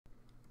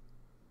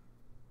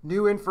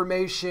New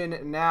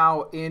information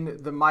now in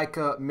the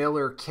Mica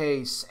Miller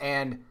case,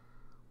 and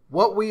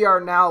what we are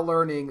now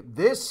learning,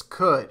 this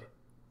could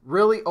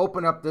really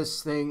open up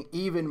this thing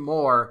even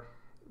more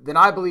than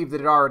I believe that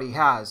it already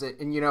has.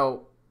 And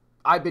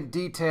I've been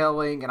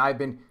detailing and I've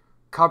been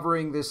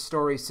covering this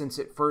story since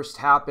it first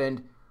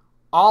happened.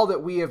 All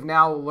that we have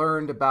now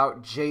learned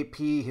about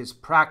JP, his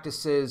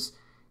practices,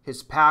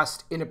 his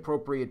past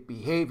inappropriate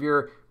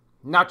behavior,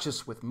 not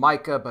just with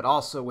Mica, but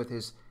also with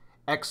his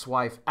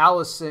ex-wife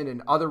Allison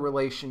and other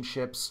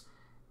relationships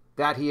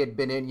that he had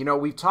been in.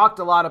 We've talked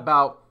a lot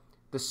about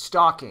the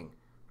stalking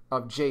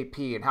of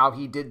JP and how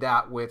he did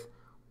that with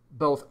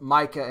both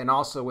Mica and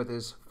also with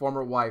his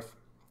former wife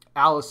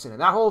Allison.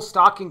 And that whole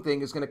stalking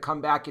thing is going to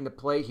come back into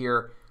play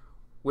here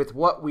with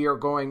what we are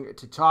going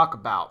to talk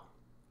about.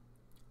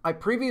 I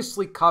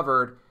previously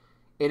covered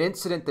an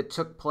incident that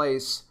took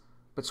place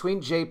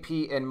between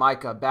JP and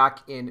Mica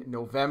back in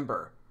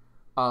November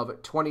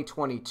of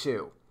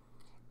 2022.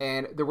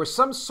 And there was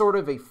some sort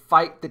of a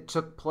fight that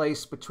took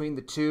place between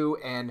the two.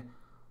 And,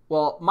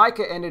 well,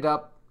 Mica ended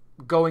up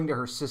going to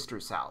her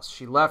sister's house.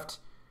 She left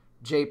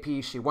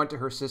JP. She went to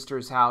her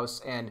sister's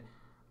house. And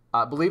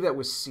I believe that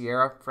was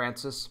Sierra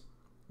Francis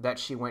that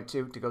she went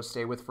to go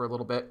stay with for a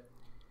little bit.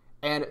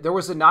 And there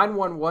was a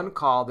 911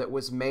 call that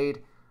was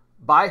made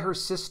by her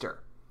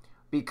sister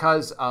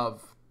because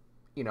of,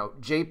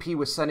 JP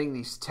was sending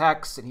these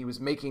texts and he was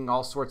making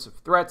all sorts of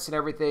threats and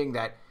everything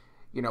that,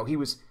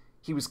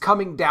 he was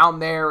coming down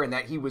there and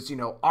that he was,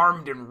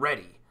 armed and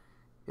ready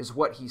is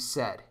what he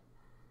said.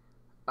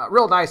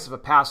 Real nice of a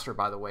pastor,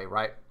 by the way,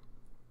 right?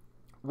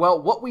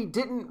 Well, what we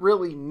didn't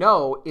really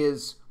know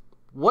is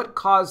what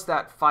caused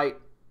that fight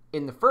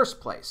in the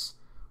first place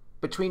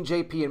between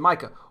JP and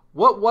Mica.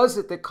 What was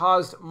it that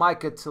caused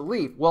Mica to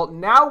leave? Well,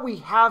 now we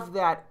have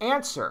that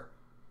answer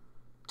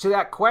to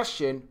that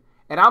question,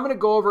 and I'm going to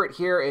go over it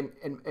here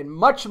and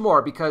much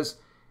more because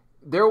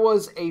there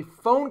was a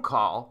phone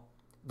call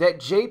that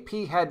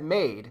JP had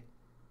made.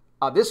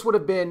 This would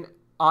have been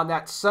on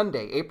that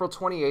Sunday, April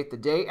 28th, the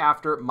day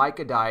after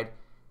Mica died.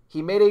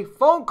 He made a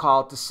phone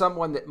call to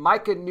someone that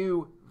Mica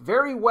knew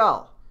very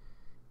well.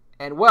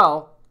 And,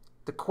 well,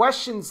 the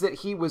questions that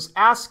he was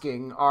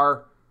asking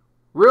are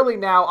really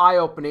now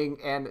eye-opening,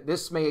 and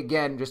this may,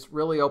 again, just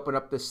really open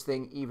up this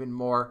thing even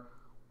more.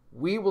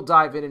 We will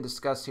dive in and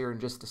discuss here in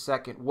just a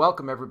second.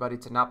 Welcome, everybody,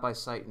 to Not By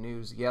Sight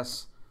News.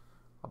 Yes,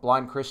 a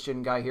blind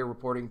Christian guy here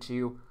reporting to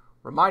you.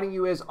 Reminding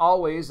you, as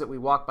always, that we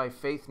walk by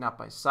faith, not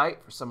by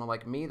sight. For someone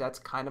like me, that's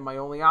kind of my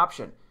only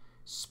option.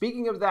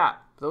 Speaking of that,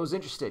 for those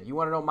interested, you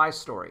want to know my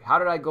story. How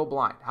did I go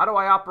blind? How do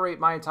I operate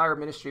my entire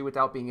ministry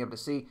without being able to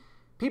see?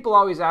 People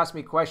always ask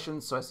me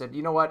questions, so I said,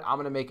 you know what? I'm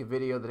going to make a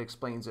video that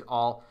explains it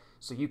all.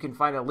 So you can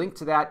find a link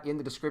to that in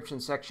the description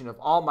section of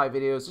all my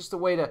videos. Just a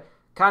way to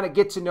kind of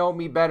get to know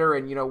me better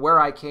and, where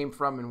I came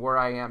from and where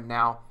I am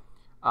now.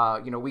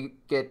 We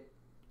get,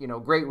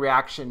 great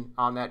reaction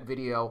on that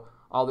video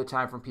all the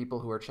time from people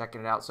who are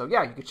checking it out. So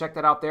yeah, you can check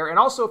that out there. And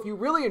also, if you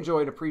really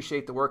enjoy and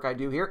appreciate the work I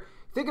do here,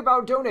 think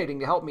about donating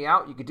to help me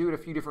out. You could do it a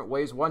few different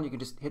ways. One, you can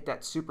just hit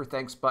that super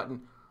thanks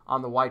button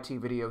on the YT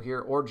video here,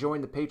 or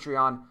join the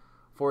Patreon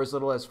for as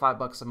little as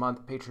 $5 a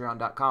month,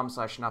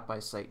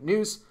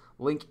 patreon.com/notbysightnews.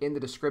 Link in the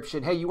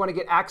description. Hey, you want to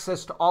get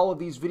access to all of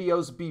these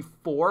videos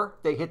before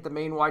they hit the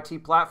main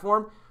YT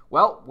platform?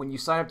 Well, when you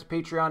sign up to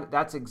Patreon,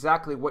 that's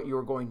exactly what you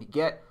are going to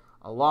get,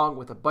 along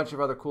with a bunch of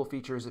other cool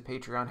features that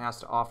Patreon has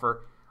to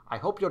offer. I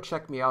hope you'll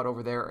check me out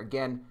over there.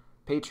 Again,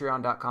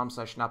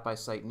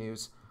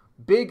 patreon.com/notbysightnews.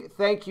 Big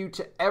thank you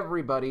to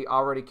everybody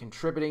already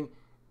contributing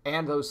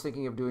and those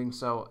thinking of doing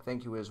so.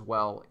 Thank you as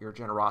well. Your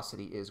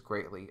generosity is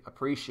greatly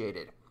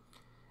appreciated.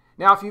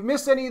 Now, if you've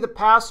missed any of the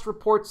past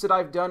reports that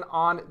I've done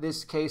on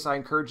this case, I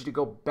encourage you to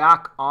go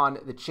back on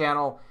the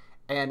channel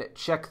and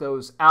check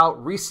those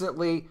out.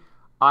 Recently,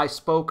 I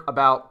spoke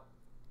about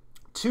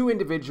two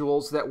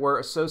individuals that were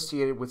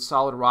associated with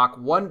Solid Rock,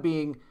 one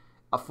being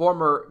a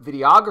former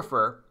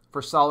videographer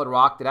for Solid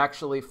Rock that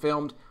actually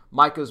filmed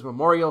Mica's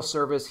memorial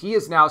service. He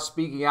is now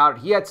speaking out.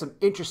 He had some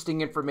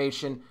interesting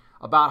information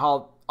about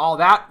how all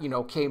that,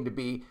 came to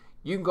be.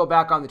 You can go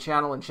back on the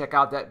channel and check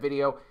out that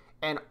video.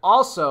 And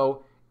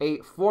also,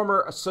 a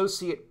former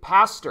associate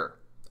pastor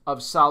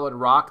of Solid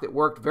Rock that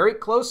worked very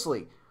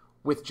closely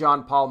with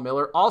John Paul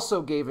Miller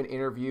also gave an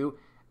interview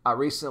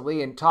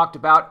recently and talked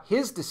about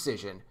his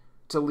decision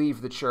to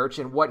leave the church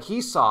and what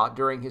he saw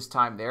during his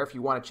time there. If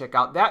you want to check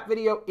out that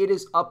video, it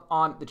is up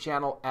on the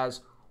channel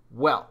as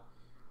well.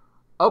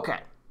 Okay,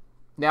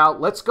 now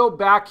let's go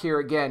back here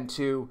again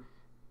to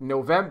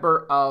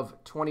November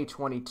of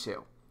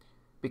 2022,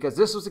 because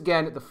this was,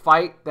 again, the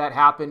fight that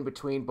happened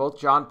between both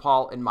John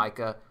Paul and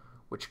Mica,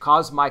 which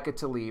caused Mica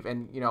to leave.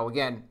 And,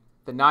 again,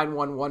 the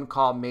 911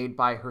 call made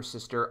by her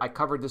sister. I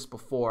covered this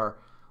before,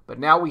 but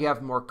now we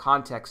have more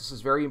context. This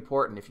is very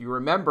important. If you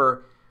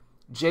remember,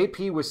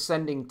 JP was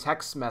sending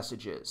text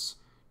messages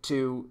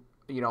to,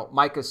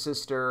 Mica's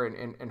sister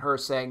and her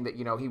saying that,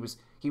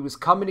 he was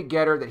coming to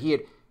get her, that he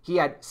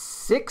had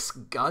 6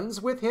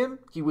 guns with him.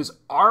 He was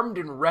armed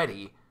and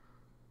ready,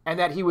 and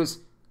that he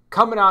was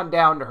coming on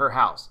down to her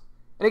house.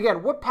 And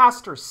again, what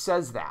pastor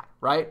says that,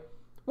 right?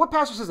 What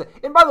pastor says that?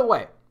 And by the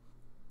way,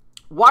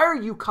 why are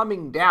you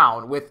coming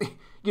down with,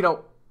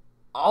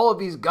 all of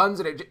these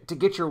guns to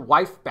get your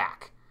wife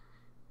back?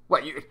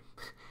 What,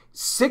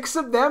 6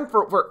 of them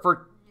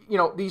for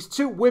these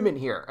 2 women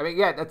here? I mean,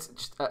 yeah, that's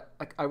just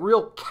a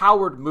real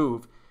coward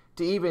move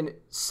to even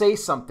say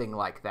something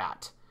like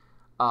that.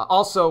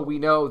 Also, we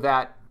know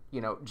that,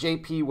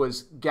 JP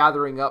was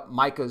gathering up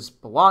Mica's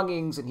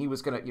belongings, and he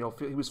was going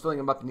to, he was filling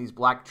them up in these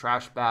black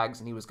trash bags,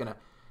 and he was going to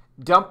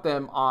dump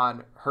them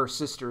on her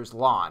sister's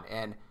lawn.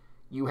 And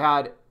you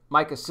had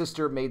Mica's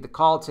sister made the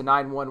call to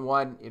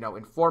 911,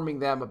 informing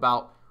them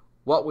about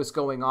what was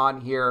going on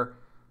here.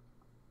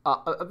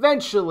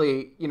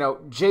 Eventually,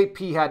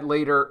 JP had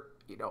later,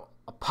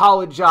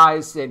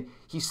 apologized, and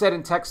he said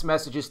in text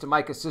messages to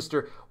Mica's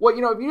sister, well,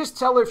 if you just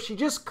tell her if she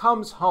just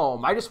comes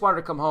home, I just want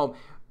her to come home,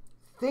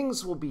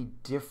 things will be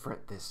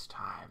different this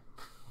time.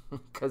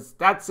 Because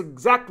that's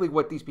exactly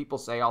what these people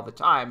say all the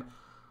time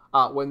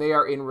when they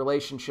are in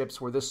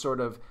relationships where this sort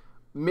of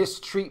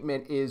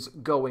mistreatment is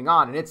going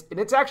on. And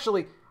it's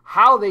actually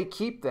how they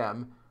keep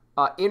them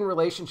in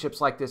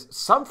relationships like this.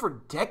 Some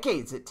for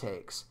decades it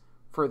takes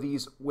for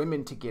these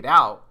women to get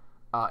out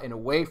and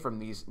away from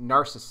these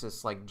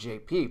narcissists like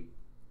JP.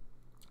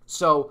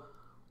 So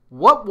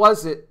what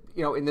was it,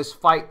 in this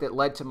fight that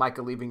led to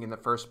Mica leaving in the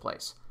first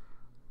place?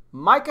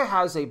 Mica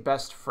has a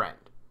best friend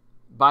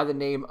by the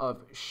name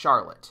of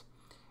Charlotte.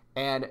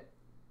 And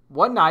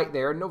one night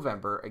there in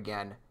November,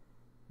 again,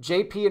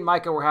 JP and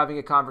Mica were having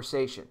a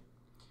conversation.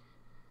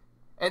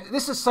 And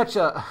this is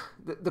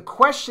the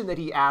question that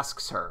he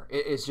asks her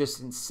is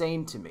just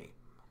insane to me.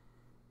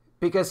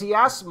 Because he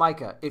asks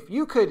Mica, if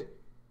you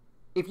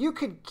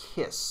could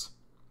kiss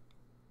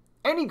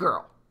any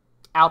girl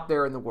out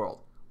there in the world,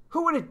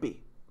 who would it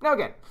be? Now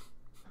again,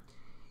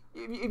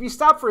 if you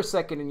stop for a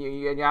second and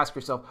you ask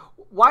yourself,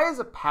 why is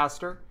a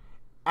pastor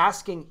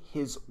asking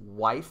his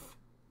wife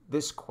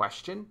this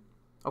question?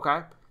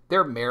 Okay,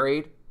 they're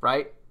married,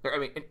 right?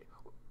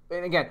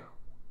 And again,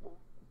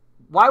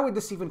 why would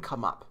this even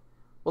come up?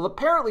 Well,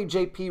 apparently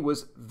JP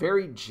was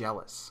very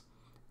jealous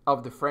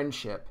of the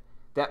friendship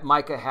that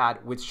Mica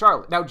had with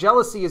Charlotte. Now,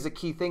 jealousy is a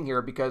key thing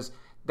here because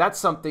that's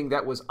something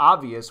that was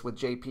obvious with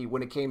JP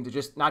when it came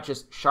to not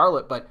just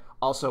Charlotte, but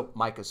also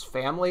Mica's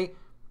family,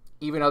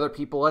 even other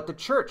people at the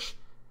church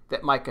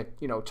that Mica,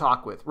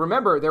 talked with.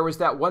 Remember, there was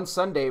that one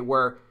Sunday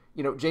where,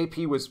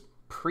 JP was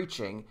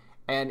preaching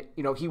and,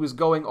 he was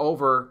going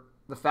over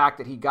the fact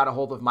that he got a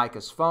hold of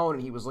Mica's phone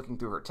and he was looking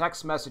through her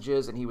text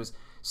messages and he was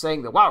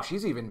saying that, wow,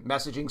 she's even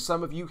messaging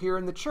some of you here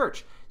in the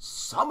church.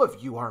 Some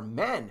of you are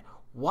men.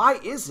 Why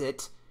is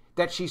it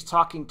that she's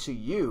talking to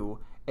you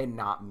and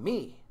not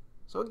me?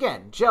 So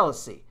again,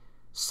 jealousy,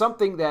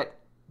 something that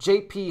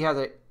JP has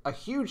a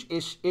huge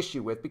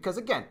issue with because,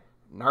 again,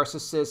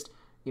 narcissist,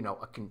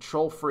 a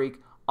control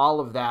freak, all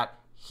of that.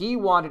 He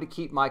wanted to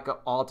keep Mica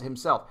all to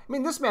himself. I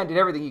mean, this man did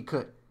everything he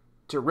could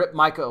to rip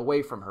Mica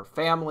away from her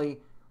family,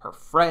 her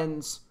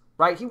friends,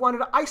 right? He wanted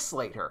to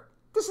isolate her.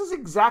 This is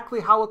exactly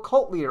how a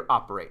cult leader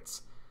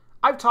operates.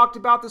 I've talked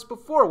about this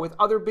before with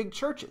other big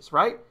churches,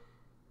 right?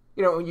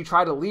 When you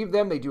try to leave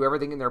them, they do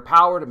everything in their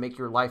power to make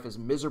your life as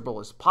miserable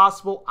as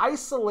possible.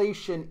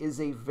 Isolation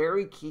is a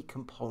very key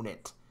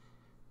component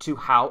to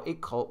how a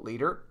cult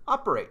leader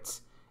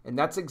operates. And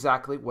that's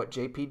exactly what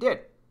JP did.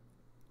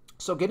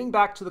 So getting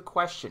back to the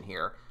question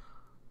here,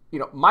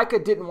 Mica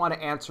didn't want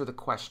to answer the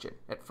question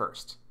at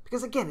first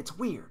because, again, it's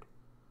weird.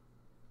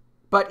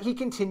 But he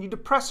continued to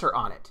press her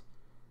on it.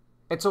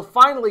 And so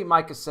finally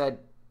Mica said,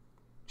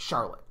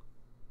 Charlotte,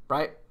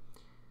 right?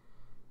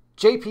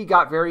 JP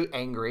got very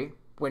angry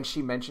when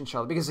she mentioned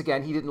Charlotte because,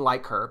 again, he didn't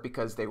like her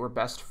because they were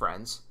best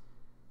friends.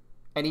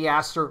 And he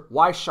asked her,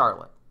 why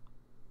Charlotte?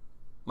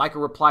 Mica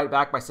replied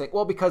back by saying,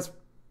 well, because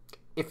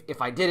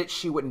if I did it,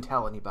 she wouldn't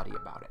tell anybody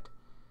about it.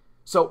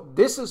 So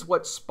this is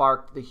what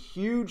sparked the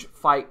huge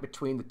fight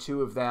between the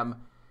two of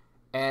them.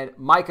 And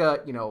Mica,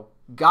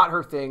 got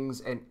her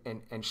things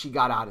and she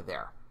got out of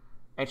there.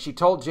 And she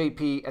told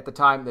JP at the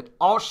time that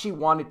all she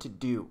wanted to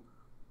do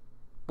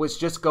was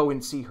just go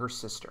and see her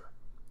sister.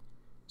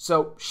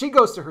 So she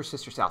goes to her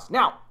sister's house.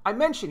 Now, I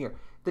mentioned here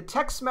the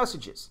text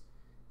messages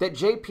that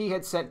JP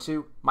had sent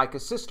to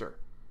Mica's sister,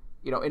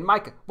 in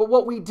Mica. But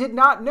what we did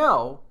not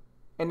know,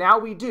 and now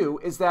we do,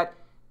 is that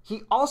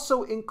he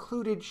also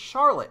included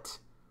Charlotte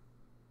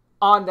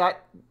on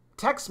that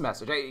text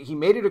message. He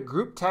made it a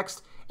group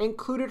text,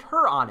 included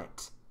her on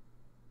it.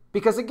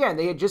 Because, again,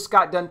 they had just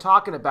got done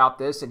talking about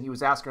this, and he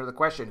was asking her the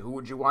question, who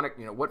would you want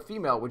to, what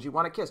female would you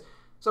want to kiss?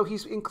 So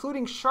he's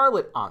including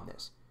Charlotte on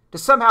this. To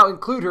somehow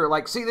include her,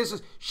 like, see,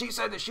 she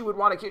said that she would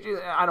want to kiss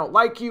you, I don't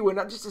like you,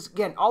 and just,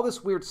 again, all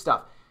this weird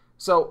stuff.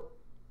 So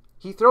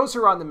he throws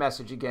her on the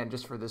message, again,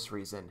 just for this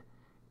reason.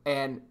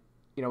 And,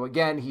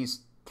 again,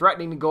 he's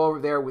threatening to go over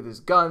there with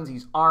his guns,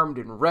 he's armed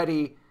and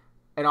ready,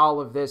 and all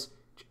of this.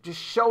 Just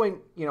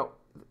showing,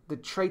 the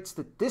traits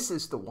that this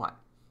is the one.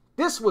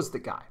 This was the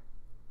guy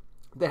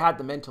that had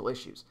the mental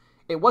issues.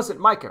 it wasn't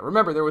Mica.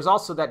 Remember, there was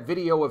also that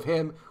video of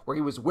him where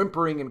he was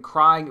whimpering and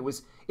crying. It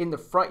was in the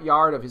front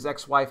yard of his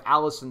ex-wife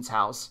Allison's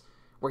house,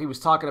 where he was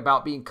talking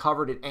about being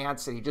covered in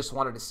ants and he just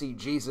wanted to see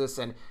Jesus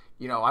and,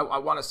 I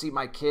want to see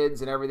my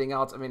kids and everything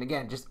else. I mean,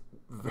 again, just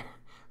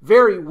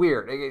very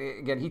weird.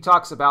 Again, he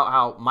talks about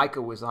how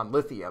Mica was on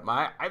lithium.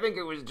 I think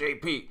it was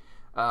JP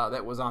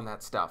that was on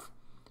that stuff.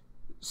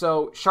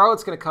 So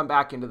Charlotte's going to come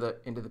back into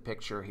the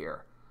picture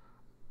here,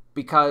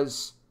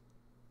 because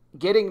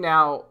getting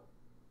now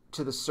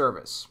to the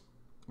service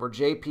where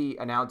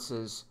JP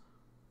announces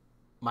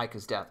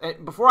Mica's death.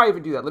 And before I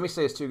even do that, let me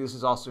say this too. This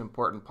is also an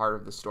important part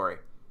of the story.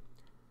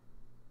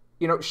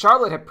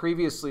 Charlotte had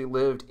previously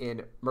lived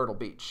in Myrtle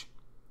Beach,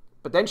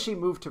 but then she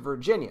moved to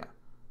Virginia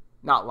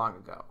not long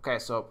ago. Okay,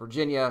 so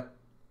Virginia,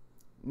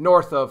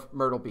 north of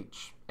Myrtle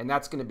Beach. And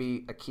that's going to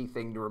be a key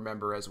thing to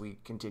remember as we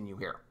continue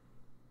here.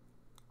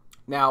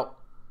 Now,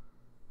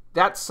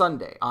 that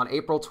Sunday on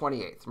April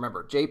 28th,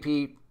 remember,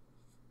 JP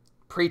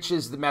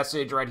preaches the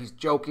message, right? He's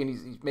joking,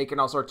 he's making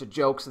all sorts of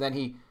jokes, and then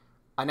he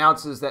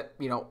announces that,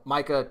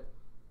 Mica,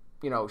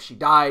 she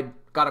died,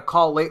 got a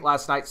call late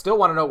last night. Still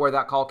want to know where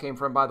that call came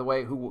from, by the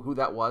way, who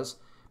that was.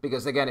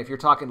 Because, again, if you're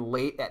talking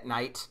late at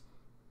night,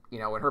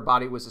 when her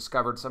body was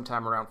discovered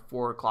sometime around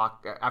 4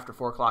 o'clock, after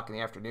 4 o'clock in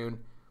the afternoon,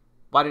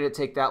 why did it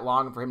take that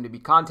long for him to be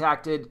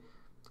contacted?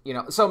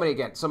 So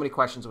many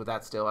questions with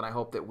that still, and I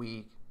hope that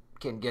we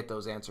can get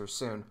those answers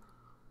soon.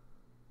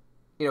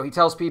 He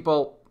tells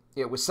people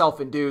it was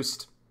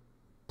self-induced.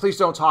 Please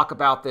don't talk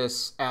about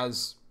this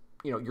as,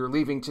 you're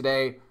leaving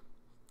today.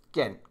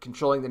 Again,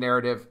 controlling the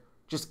narrative.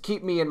 Just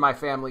keep me and my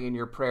family in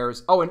your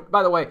prayers. Oh, and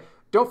by the way,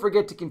 don't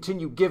forget to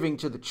continue giving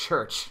to the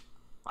church.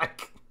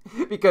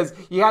 Because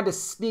you had to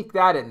sneak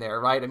that in there,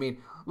 right? I mean,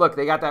 look,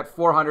 they got that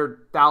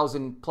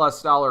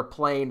 $400,000+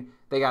 plane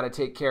they got to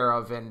take care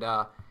of, and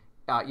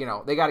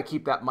they got to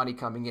keep that money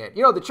coming in.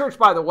 The church,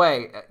 by the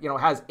way,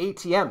 has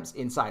ATMs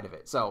inside of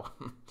it, so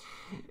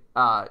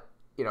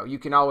you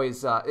can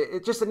always.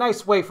 It's just a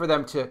nice way for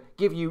them to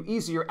give you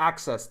easier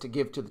access to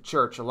give to the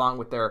church, along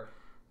with their,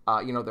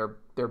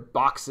 their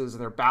boxes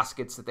and their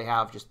baskets that they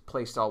have just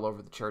placed all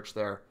over the church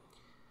there.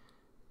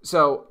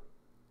 So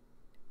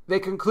they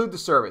conclude the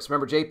service.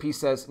 Remember, JP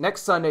says,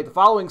 next Sunday, the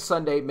following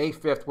Sunday, May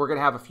 5th, we're going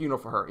to have a funeral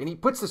for her. And he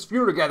puts this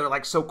funeral together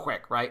so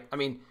quick, right? I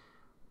mean,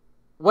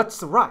 what's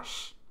the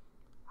rush?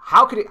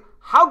 How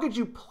could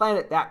you plan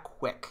it that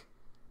quick?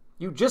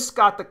 You just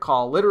got the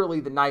call literally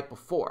the night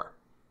before,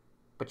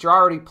 but you're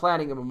already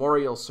planning a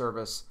memorial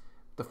service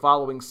the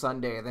following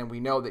Sunday. And then we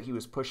know that he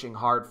was pushing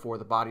hard for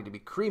the body to be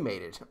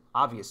cremated,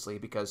 obviously,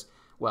 because,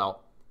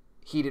 well,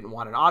 he didn't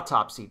want an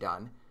autopsy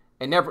done.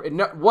 And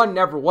one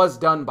never was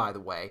done, by the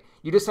way.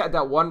 You just had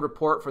that one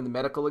report from the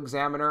medical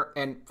examiner.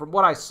 And from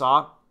what I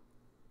saw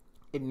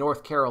in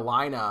North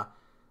Carolina,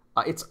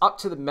 it's up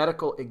to the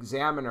medical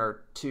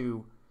examiner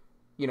to,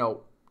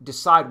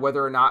 decide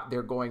whether or not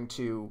they're going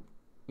to,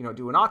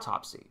 do an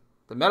autopsy.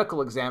 The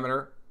medical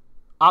examiner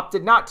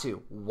opted not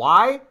to.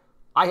 Why?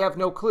 I have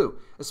no clue.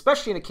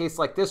 Especially in a case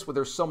like this where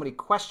there's so many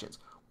questions.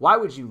 Why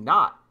would you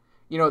not?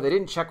 They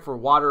didn't check for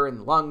water in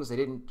the lungs. They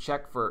didn't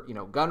check for,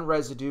 gun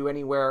residue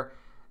anywhere.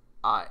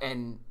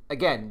 And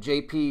again,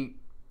 JP,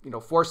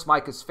 forced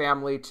Mica's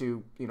family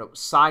to,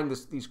 sign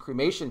these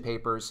cremation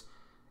papers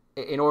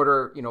in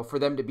order, for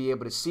them to be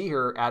able to see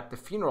her at the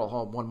funeral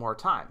home one more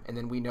time. And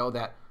then we know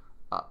that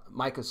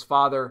Mica's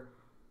father,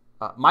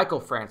 Michael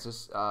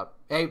Francis,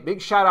 hey,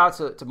 big shout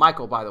out to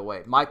Michael, by the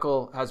way.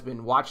 Michael has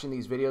been watching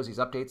these videos, these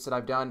updates that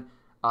I've done.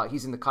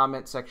 He's in the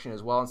comment section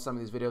as well in some of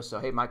these videos. So,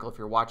 hey, Michael, if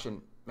you're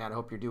watching, man, I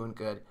hope you're doing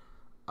good.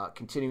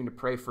 Continuing to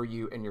pray for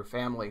you and your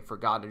family, for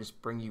God to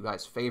just bring you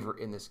guys favor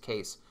in this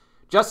case.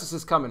 Justice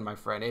is coming, my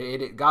friend.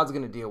 God's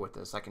going to deal with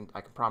this. I can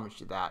promise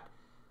you that.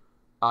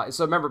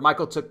 So remember,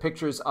 Michael took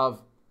pictures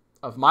of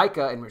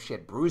Mica, and she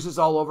had bruises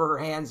all over her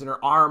hands and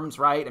her arms,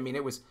 right? I mean,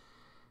 it was,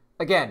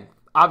 again,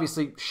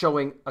 obviously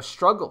showing a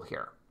struggle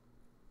here.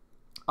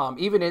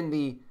 Even in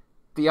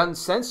the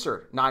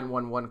uncensored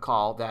 911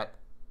 call that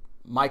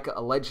Mica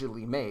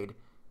allegedly made,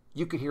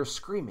 you could hear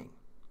screaming.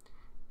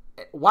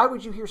 Why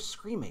would you hear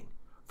screaming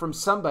from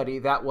somebody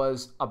that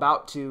was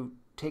about to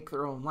take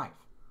their own life,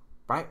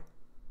 right?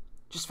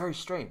 Just very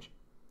strange.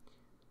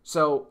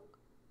 So,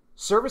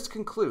 service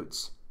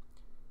concludes.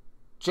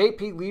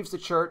 JP leaves the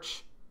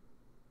church,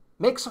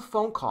 makes a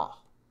phone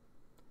call.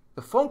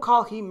 The phone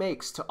call he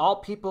makes to all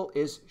people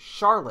is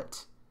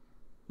Charlotte,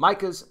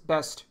 Mica's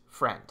best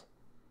friend.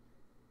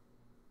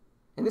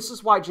 And this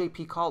is why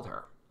JP called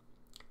her.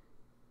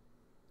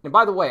 And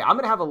by the way, I'm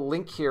going to have a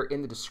link here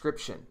in the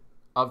description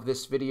of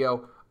this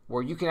video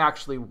where you can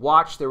actually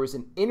watch. There was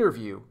an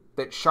interview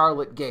that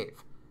Charlotte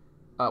gave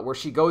where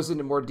she goes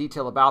into more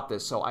detail about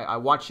this. So I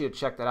want you to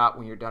check that out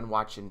when you're done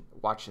watching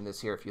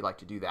this here, if you'd like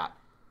to do that.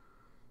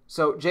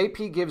 So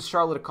JP gives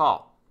Charlotte a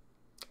call,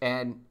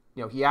 and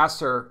he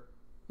asked her,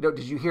 did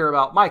you hear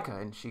about Mica?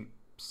 And she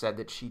said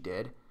that she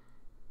did.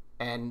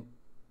 And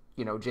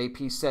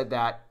JP said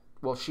that,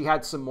 well, JP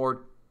had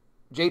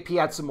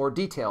some more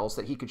details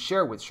that he could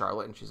share with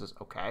Charlotte, and she says,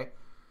 okay.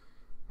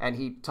 And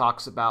he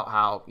talks about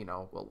how,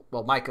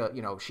 well, Mica,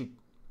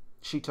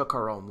 she took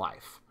her own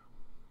life.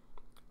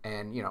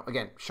 And,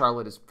 again,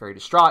 Charlotte is very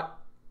distraught,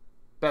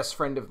 best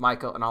friend of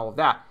Mica and all of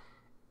that.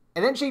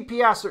 And then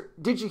JP asks her,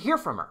 did you hear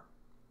from her?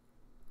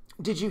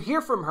 Did you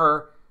hear from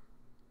her,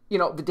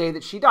 the day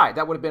that she died?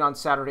 That would have been on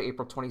Saturday,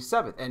 April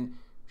 27th. And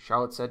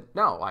Charlotte said,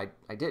 no,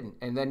 I didn't.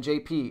 And then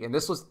JP, and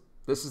this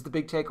is the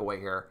big takeaway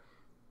here.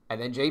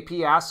 And then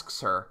JP asks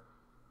her,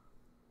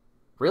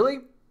 really?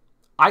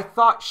 I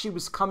thought she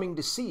was coming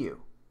to see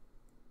you.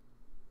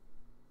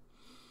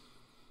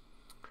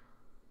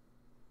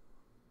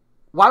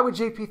 Why would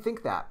JP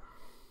think that?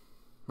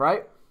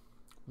 Right?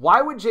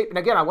 Why would JP, and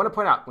again, I want to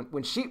point out,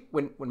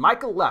 when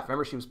Mica left,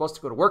 remember she was supposed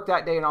to go to work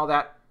that day and all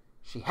that,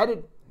 she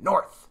headed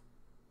north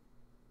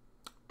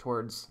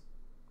towards,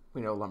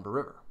 Lumber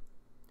River.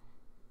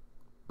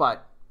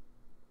 But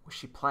was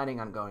she planning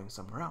on going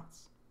somewhere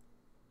else?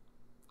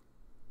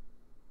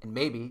 And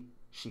maybe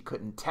she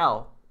couldn't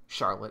tell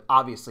Charlotte,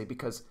 obviously,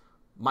 because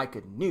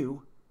Mica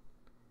knew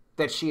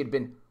that she had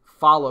been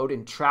followed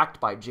and tracked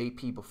by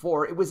JP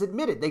before. It was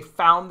admitted. They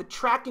found the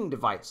tracking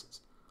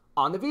devices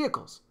on the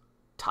vehicles.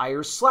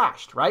 Tires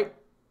slashed, right?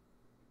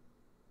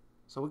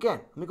 So again,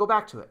 let me go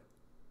back to it.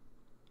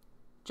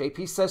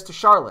 JP says to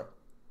Charlotte,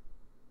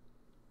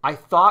 I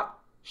thought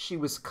she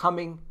was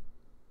coming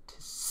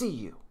to see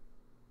you.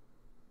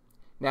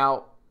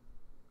 Now,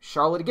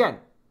 Charlotte again,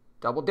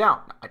 doubled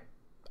down.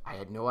 I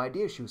had no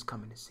idea she was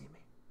coming to see me.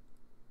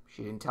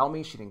 She didn't tell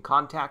me. She didn't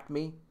contact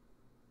me.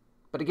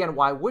 But again,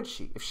 why would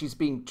she? If she's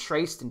being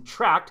traced and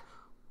tracked,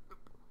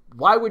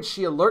 why would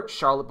she alert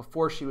Charlotte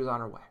before she was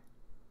on her way?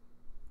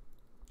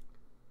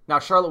 Now,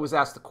 Charlotte was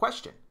asked the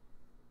question,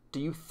 do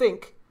you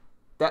think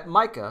that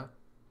Mica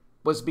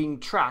was being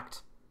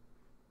tracked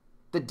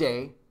the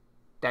day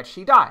that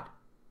she died?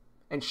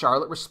 And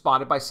Charlotte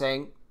responded by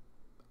saying,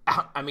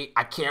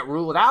 I can't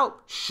rule it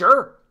out.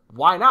 Sure,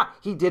 why not?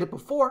 He did it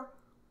before.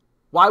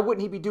 Why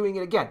wouldn't he be doing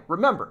it again?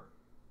 Remember,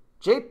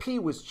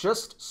 JP was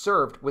just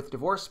served with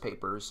divorce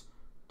papers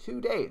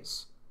 2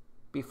 days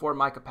before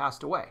Mica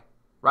passed away,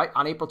 right?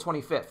 On April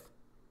 25th.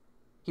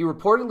 He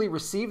reportedly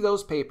received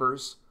those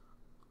papers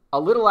a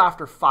little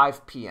after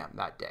 5 p.m.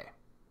 that day,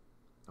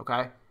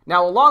 okay?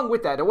 Now, along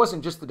with that, it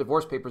wasn't just the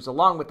divorce papers.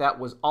 Along with that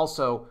was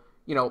also,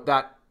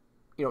 that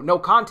no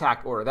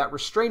contact order, that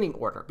restraining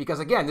order. Because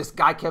again, this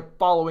guy kept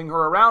following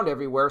her around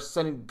everywhere,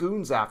 sending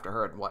goons after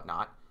her and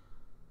whatnot.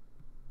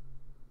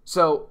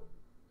 So,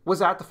 was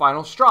that the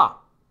final straw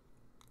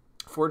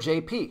for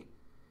JP?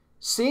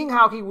 Seeing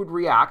how he would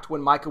react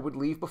when Mica would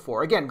leave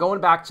before. Again, going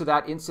back to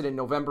that incident in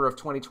November of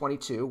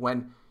 2022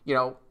 when,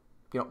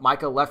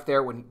 Mica left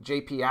there when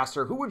JP asked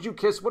her, who would you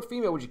kiss? What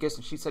female would you kiss?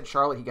 And she said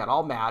Charlotte. He got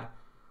all mad,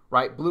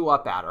 right? Blew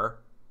up at her.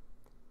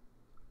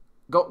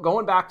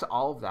 Going back to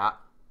all of that,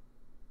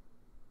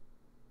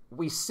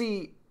 we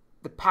see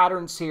the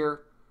patterns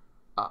here,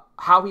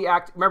 how he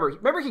acted.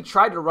 Remember he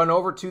tried to run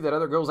over to that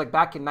other girl. It was like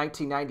back in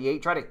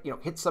 1998, tried to,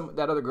 hit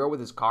that other girl with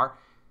his car.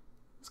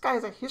 This guy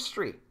has a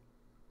history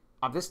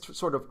of this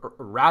sort of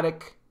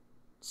erratic,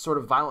 sort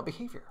of violent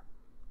behavior.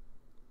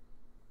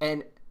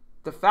 And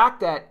the fact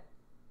that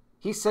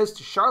he says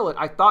to Charlotte,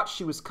 I thought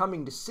she was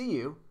coming to see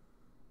you.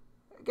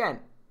 Again,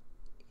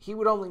 he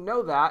would only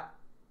know that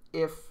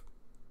if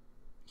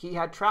he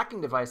had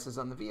tracking devices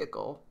on the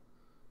vehicle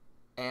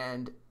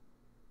and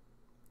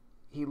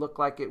he looked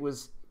like it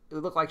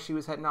looked like she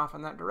was heading off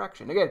in that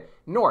direction. Again,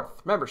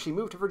 north. Remember, she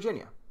moved to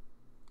Virginia.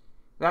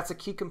 That's a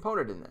key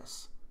component in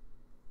this.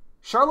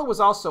 Charlotte was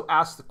also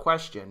asked the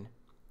question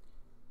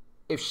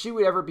if she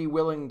would ever be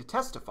willing to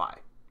testify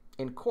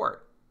in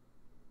court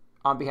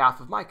on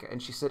behalf of Mica,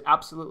 and she said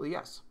absolutely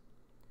yes.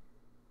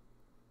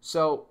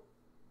 So,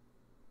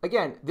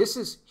 again, this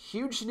is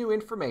huge new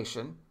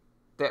information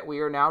that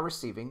we are now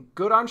receiving.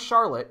 Good on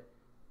Charlotte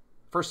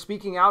for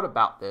speaking out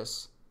about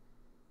this.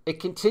 It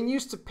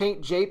continues to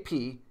paint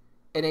JP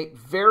in a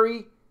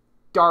very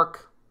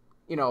dark,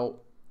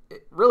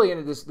 really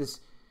into this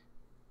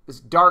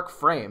dark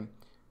frame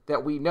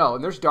that we know,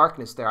 and there's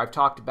darkness there. I've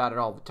talked about it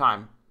all the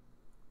time.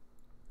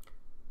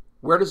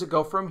 Where does it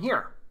go from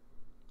here?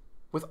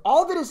 With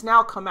all that has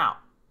now come out,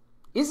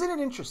 isn't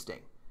it interesting?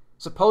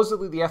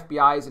 Supposedly the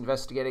FBI is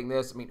investigating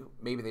this. I mean,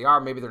 maybe they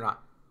are, maybe they're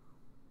not.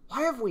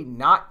 Why have we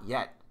not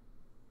yet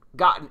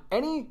gotten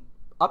any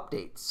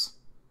updates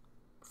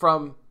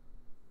from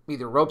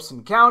either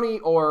Robeson County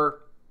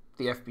or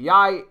the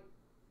FBI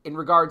in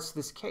regards to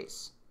this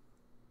case?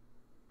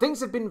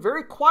 Things have been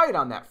very quiet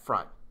on that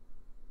front.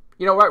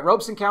 Right,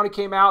 Robeson County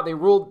came out, they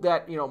ruled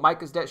that,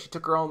 Mica's dead, she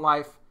took her own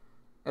life.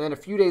 And then a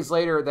few days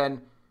later,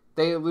 then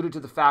they alluded to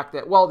the fact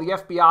that, well, the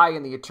FBI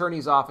and the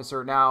attorney's office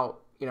are now,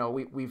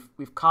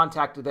 we've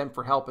contacted them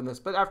for help in this.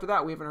 But after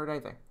that, we haven't heard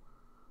anything.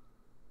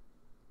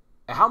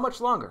 And how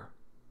much longer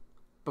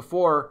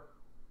before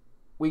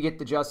we get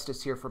the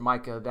justice here for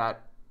Mica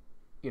that,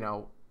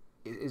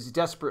 is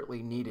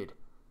desperately needed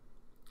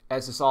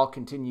as this all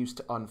continues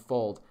to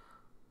unfold?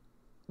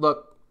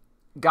 Look,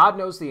 God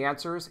knows the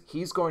answers.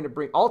 He's going to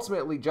bring,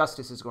 ultimately,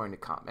 justice is going to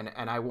come.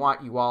 And I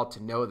want you all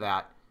to know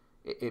that,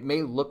 It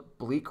may look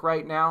bleak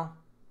right now,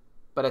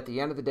 but at the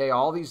end of the day,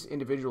 all these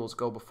individuals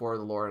go before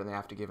the Lord and they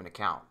have to give an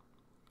account.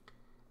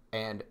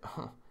 And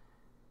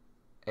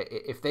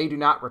if they do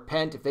not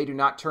repent, if they do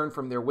not turn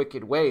from their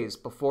wicked ways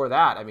before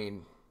that, I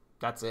mean,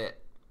 that's it.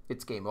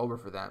 It's game over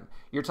for them.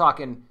 You're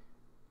talking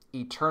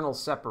eternal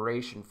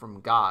separation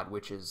from God,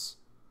 which is,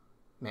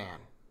 man,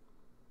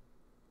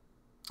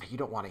 you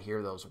don't want to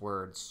hear those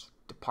words.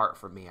 Depart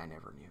from me, I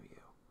never knew you.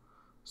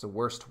 It's the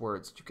worst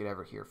words that you could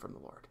ever hear from the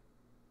Lord.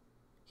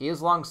 He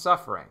is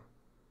long-suffering,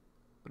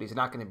 but he's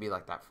not going to be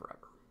like that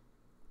forever.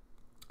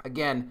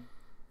 Again,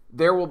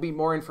 there will be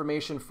more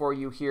information for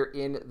you here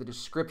in the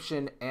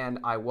description, and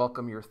I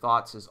welcome your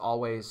thoughts as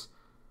always.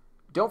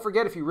 Don't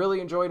forget, if you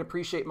really enjoy and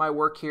appreciate my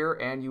work here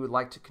and you would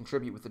like to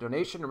contribute with a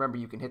donation, remember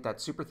you can hit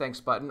that super thanks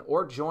button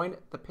or join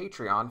the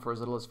Patreon for as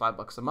little as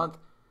 $5 a month.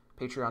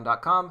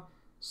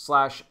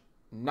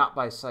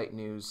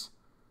 Patreon.com/NotBySightNews.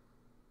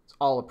 It's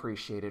all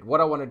appreciated.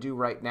 What I want to do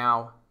right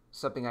now,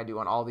 something I do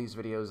on all these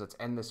videos, let's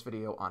end this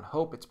video on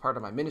hope. It's part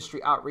of my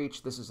ministry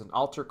outreach. This is an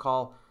altar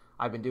call.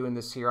 I've been doing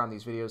this here on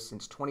these videos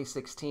since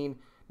 2016.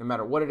 No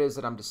matter what it is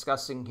that I'm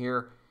discussing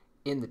here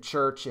in the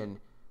church and,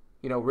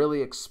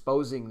 really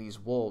exposing these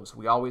wolves,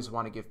 we always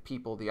want to give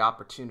people the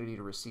opportunity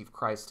to receive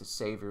Christ as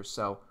Savior.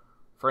 So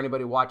for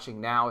anybody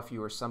watching now, if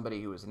you are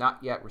somebody who has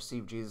not yet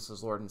received Jesus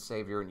as Lord and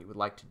Savior and you would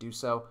like to do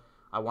so,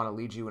 I want to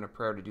lead you in a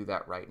prayer to do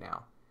that right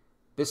now.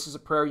 This is a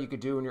prayer you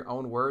could do in your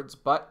own words,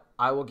 but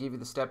I will give you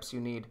the steps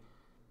you need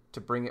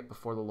to bring it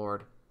before the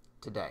Lord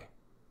today.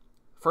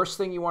 First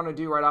thing you want to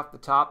do right off the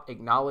top,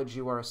 acknowledge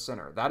you are a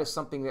sinner. That is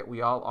something that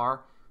we all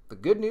are. The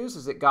good news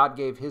is that God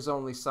gave his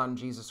only Son,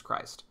 Jesus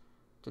Christ,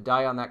 to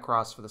die on that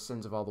cross for the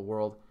sins of all the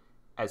world,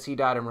 as he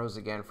died and rose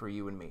again for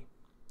you and me.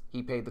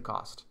 He paid the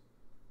cost.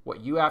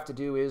 What you have to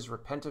do is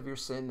repent of your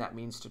sin. That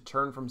means to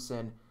turn from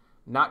sin,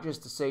 not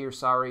just to say you're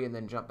sorry and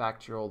then jump back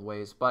to your old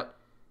ways, but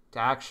to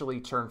actually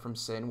turn from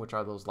sin, which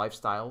are those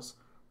lifestyles,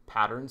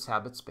 patterns,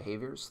 habits,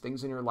 behaviors,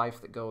 things in your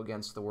life that go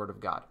against the Word of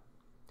God.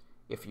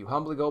 If you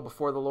humbly go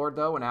before the Lord,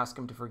 though, and ask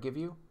him to forgive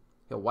you,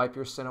 he'll wipe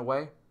your sin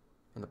away,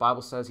 and the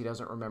Bible says he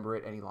doesn't remember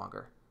it any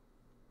longer.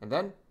 And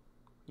then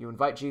you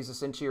invite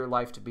Jesus into your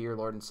life to be your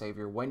Lord and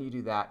Savior. When you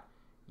do that,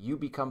 you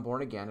become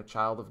born again, a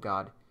child of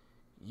God.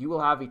 You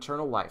will have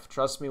eternal life.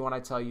 Trust me when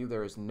I tell you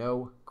there is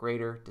no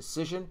greater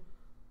decision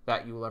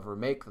that you will ever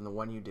make than the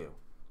one you do,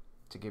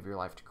 to give your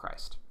life to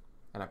Christ.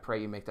 And I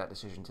pray you make that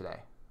decision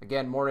today.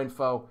 Again, more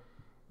info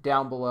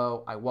down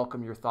below. I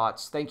welcome your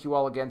thoughts. Thank you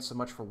all again so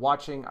much for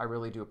watching. I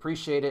really do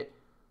appreciate it.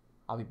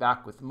 I'll be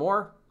back with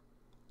more.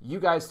 You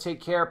guys take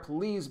care.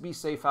 Please be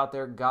safe out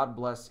there. God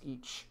bless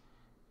each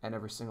and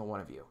every single one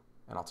of you.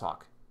 And I'll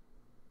talk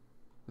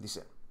with you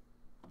soon.